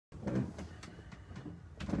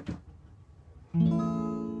Old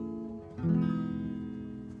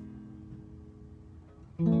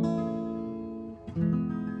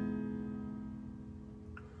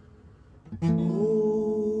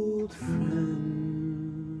friends,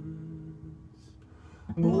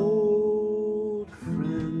 old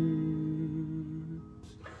friends,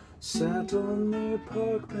 sat on their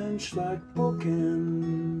park bench like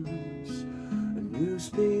bookends. A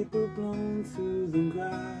newspaper blown through the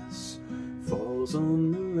grass falls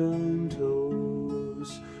on the round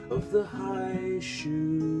toes of the high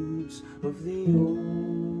shoes of the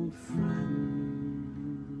old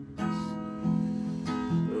friends.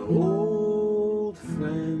 The old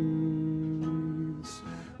friends,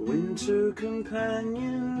 winter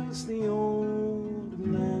companions, the old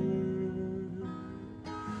men,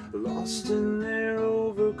 lost in their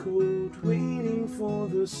overcoat, waiting for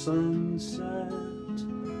the sunset.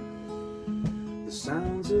 The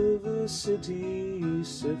sounds of a city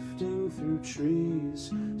sifting through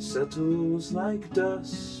trees settles like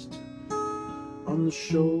dust on the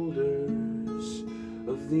shoulders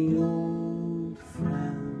of the old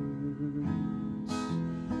friends.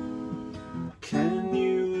 Can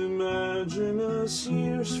you imagine us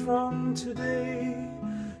years from today,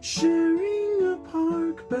 sharing a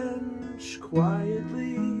park bench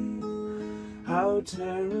quietly? How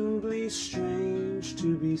terribly strange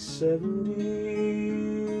to be 70.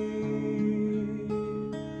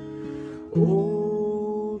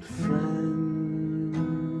 Old friends,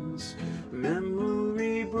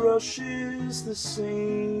 memory brushes the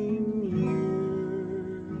same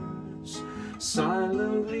years,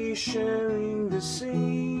 silently sharing the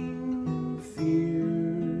same fears.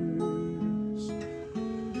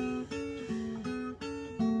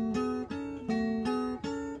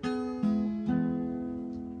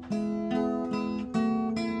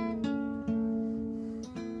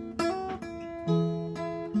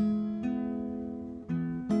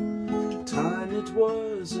 Time it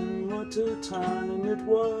was, and what a time it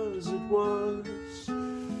was, it was a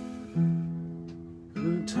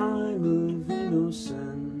time of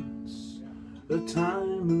innocence, a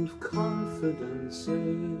time of confidences.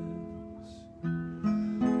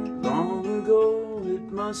 Long ago it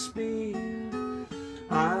must be,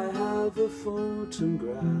 I have a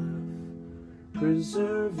photograph.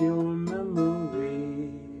 Preserve your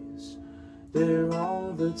memories, they're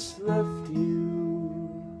all that's left you.